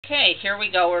Okay, here we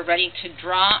go. We're ready to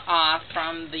draw off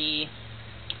from the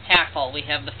hackle. We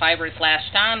have the fibers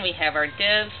lashed on, we have our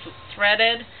divs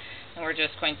threaded, and we're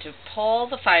just going to pull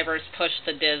the fibers, push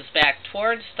the divs back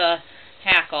towards the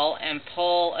hackle, and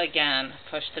pull again.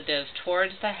 Push the divs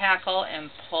towards the hackle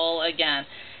and pull again.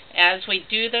 As we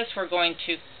do this, we're going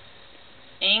to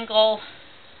angle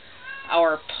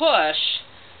our push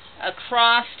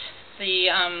across the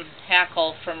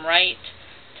hackle from right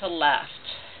to left.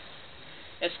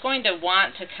 It's going to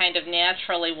want to kind of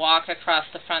naturally walk across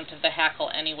the front of the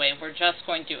hackle anyway. We're just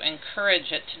going to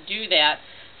encourage it to do that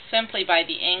simply by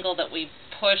the angle that we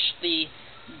push the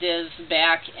divs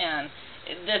back in.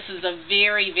 This is a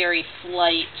very, very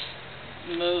slight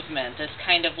movement. It's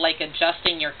kind of like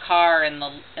adjusting your car in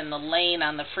the lane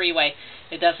on the freeway.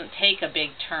 It doesn't take a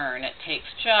big turn. It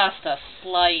takes just a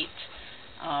slight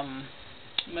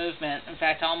movement. In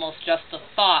fact, almost just the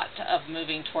thought of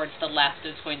moving towards the left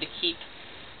is going to keep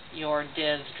your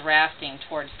divs drafting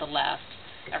towards the left.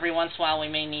 Every once in a while we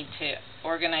may need to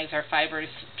organize our fibers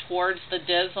towards the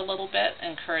divs a little bit,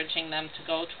 encouraging them to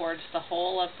go towards the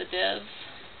hole of the divs.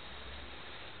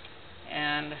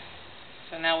 And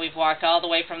so now we've walked all the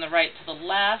way from the right to the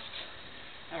left,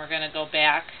 and we're going to go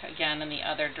back again in the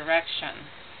other direction.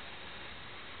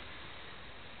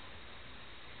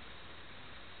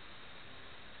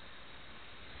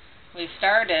 We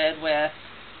started with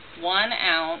 1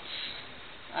 ounce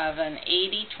of an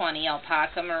 80-20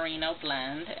 alpaca merino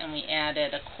blend, and we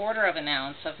added 1/4 of an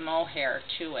ounce of mohair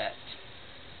to it.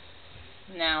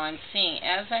 Now I'm seeing,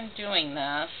 as I'm doing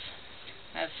this,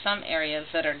 I have some areas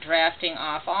that are drafting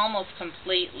off almost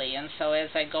completely, and so as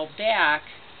I go back,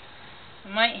 I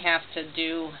might have to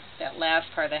do that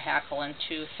last part of the hackle in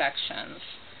 2 sections.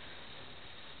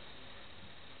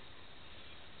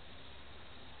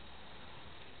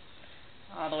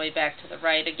 All the way back to the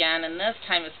right again, and this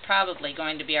time it's probably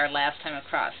going to be our last time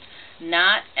across.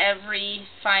 Not every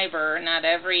fiber, not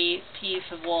every piece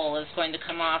of wool is going to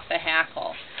come off the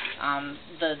hackle.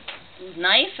 The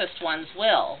nicest ones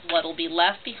will. What will be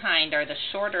left behind are the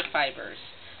shorter fibers.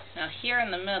 Now here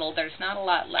in the middle there's not a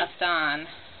lot left on,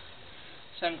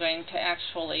 so I'm going to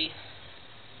actually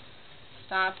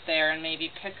stop there and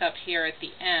maybe pick up here at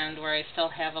the end where I still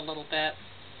have a little bit.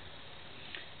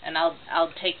 And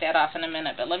I'll take that off in a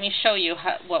minute, but let me show you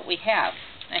what we have.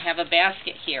 I have a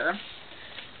basket here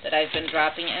that I've been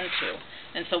dropping into.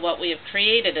 And so what we have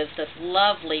created is this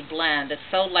lovely blend. It's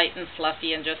so light and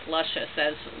fluffy and just luscious,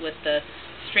 as with the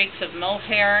streaks of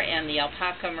mohair and the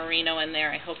alpaca merino in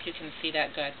there. I hope you can see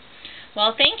that good.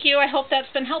 Well, thank you. I hope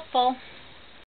that's been helpful.